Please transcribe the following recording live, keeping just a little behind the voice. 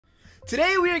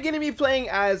Today we are going to be playing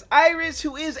as Iris,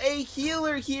 who is a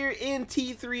healer here in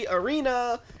T3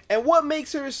 Arena, and what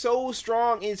makes her so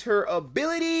strong is her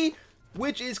ability,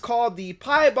 which is called the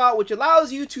Piebot, which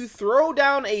allows you to throw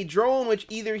down a drone which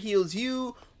either heals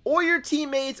you or your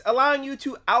teammates, allowing you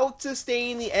to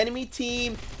out-sustain the enemy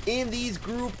team in these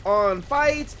group-on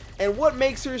fights. And what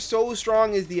makes her so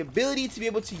strong is the ability to be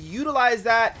able to utilize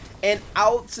that and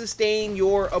out-sustain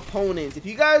your opponents. If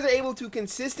you guys are able to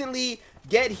consistently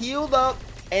get healed up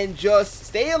and just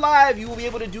stay alive, you will be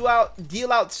able to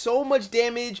deal out so much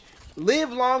damage,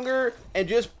 live longer, and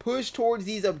just push towards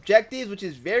these objectives, which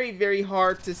is very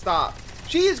hard to stop.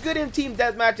 She is good in team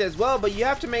deathmatch as well, but you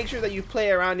have to make sure that you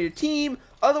play around your team.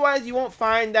 Otherwise, you won't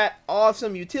find that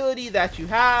awesome utility that you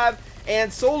have.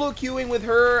 And solo queuing with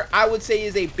her, I would say,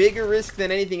 is a bigger risk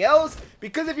than anything else,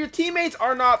 because if your teammates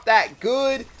are not that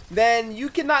good, then you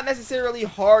cannot necessarily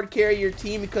hard carry your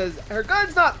team, because her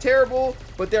gun's not terrible,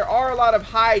 but there are a lot of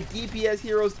high DPS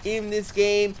heroes in this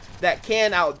game that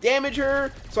can out damage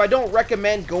her. So I don't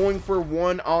recommend going for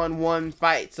one-on-one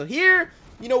fights. So here,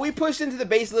 you know, we pushed into the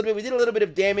base a little bit, we did a little bit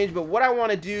of damage, but what I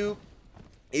want to do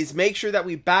is make sure that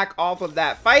we back off of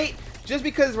that fight, just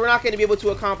because we're not going to be able to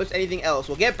accomplish anything else.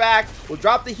 We'll get back, we'll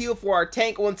drop the heal for our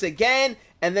tank once again,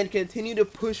 and then continue to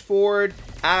push forward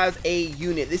as a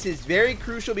unit. This is very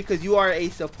crucial because you are a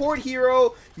support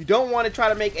hero. You don't want to try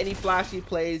to make any flashy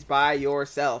plays by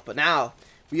yourself. But now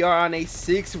we are on a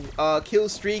 6 kill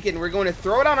streak, and we're going to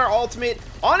throw down our ultimate.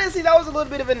 Honestly, that was a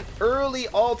little bit of an early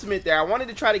ultimate there. I wanted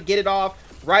to try to get it off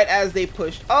right as they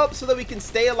pushed up so that we can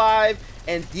stay alive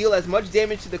and deal as much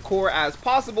damage to the core as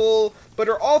possible. But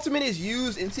her ultimate is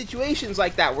used in situations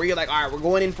like that, where you're like, all right, we're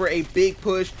going in for a big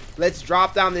push, let's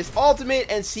drop down this ultimate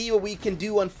and see what we can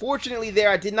do. Unfortunately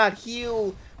there, I did not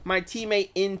heal my teammate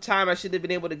in time. I should have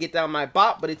been able to get down my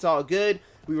bot, but it's all good.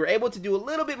 We were able to do a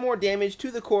little bit more damage to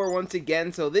the core once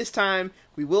again, so this time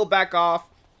we will back off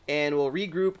and we'll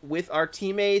regroup with our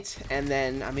teammates, and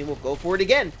then, I mean, we'll go for it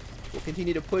again. We'll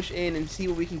continue to push in and see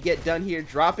what we can get done here,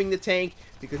 dropping the tank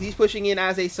because he's pushing in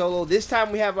as a solo. This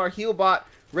time we have our heal bot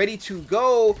ready to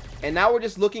go, and now we're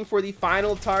just looking for the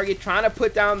final target, trying to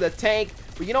put down the tank.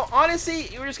 But, you know, honestly,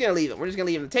 we're just going to leave him. We're just going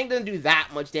to leave him. The tank doesn't do that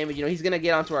much damage. You know, he's going to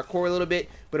get onto our core a little bit,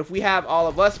 but if we have all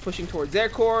of us pushing towards their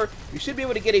core, we should be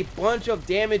able to get a bunch of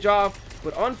damage off.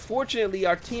 But unfortunately,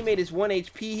 our teammate is 1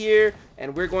 HP here,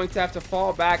 and we're going to have to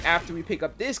fall back after we pick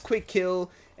up this quick kill.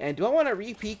 And do I want to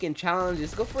re-peek and challenge?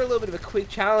 Just go for a little bit of a quick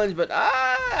challenge, but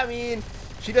I mean,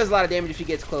 she does a lot of damage if she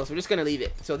gets close. We're just going to leave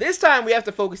it. So this time we have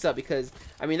to focus up, because,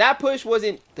 I mean, that push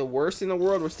wasn't the worst in the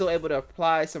world. We're still able to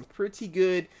apply some pretty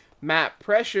good map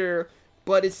pressure,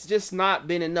 but it's just not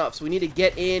been enough. So we need to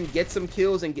get in, get some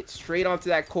kills, and get straight onto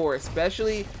that core,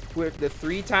 especially with the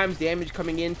 3 times damage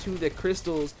coming into the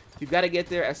crystals. You've got to get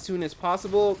there as soon as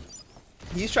possible.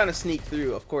 He's trying to sneak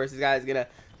through. Of course, this guy's going to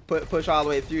push all the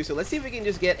way through. So let's see if we can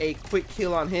just get a quick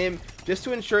kill on him, just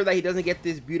to ensure that he doesn't get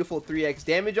this beautiful 3x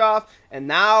damage off. And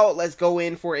now let's go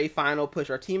in for a final push.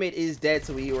 Our teammate is dead,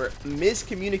 so we were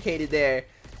miscommunicated there.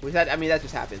 Which I mean, that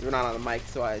just happens. We're not on the mic,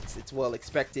 so it's well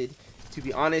expected, to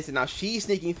be honest. And now she's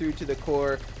sneaking through to the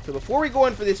core. So before we go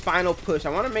in for this final push, I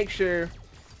want to make sure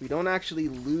we don't actually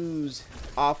lose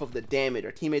off of the damage.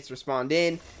 Our teammates respond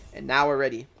in, and now we're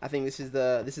ready. I think this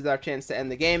is our chance to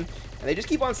end the game. And they just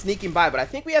keep on sneaking by, but I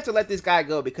think we have to let this guy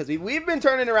go, because we've been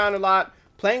turning around a lot,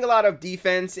 playing a lot of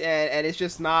defense, and it's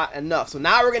just not enough. So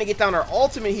now we're going to get down our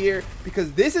ultimate here,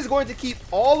 because this is going to keep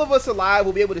all of us alive.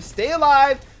 We'll be able to stay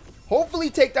alive,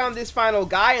 hopefully take down this final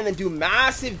guy, and then do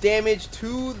massive damage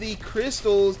to the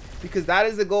crystals, because that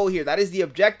is the goal here. That is the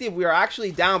objective. We are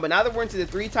actually down, but now that we're into the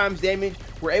 3 times damage,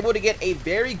 we're able to get a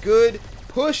very good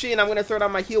push in. I'm going to throw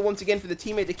down my heal once again for the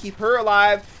teammate to keep her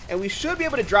alive, and we should be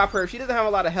able to drop her. She doesn't have a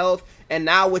lot of health, and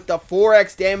now with the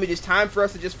 4x damage, it's time for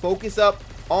us to just focus up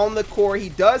on the core. He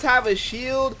does have a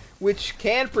shield, which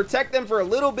can protect them for a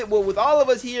little bit, but with all of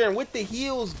us here and with the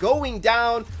heals going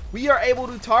down, we are able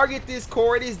to target this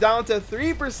core. It is down to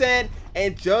 3%,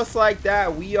 and just like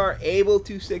that, we are able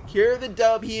to secure the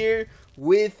dub here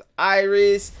with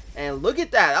Iris. And look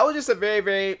at that. That was just a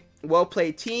very well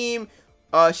played team.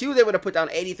 She was able to put down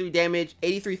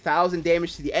 83,000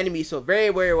 damage to the enemy, so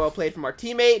very well played from our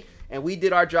teammate, and we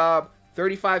did our job.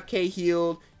 35k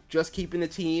healed, just keeping the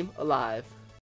team alive.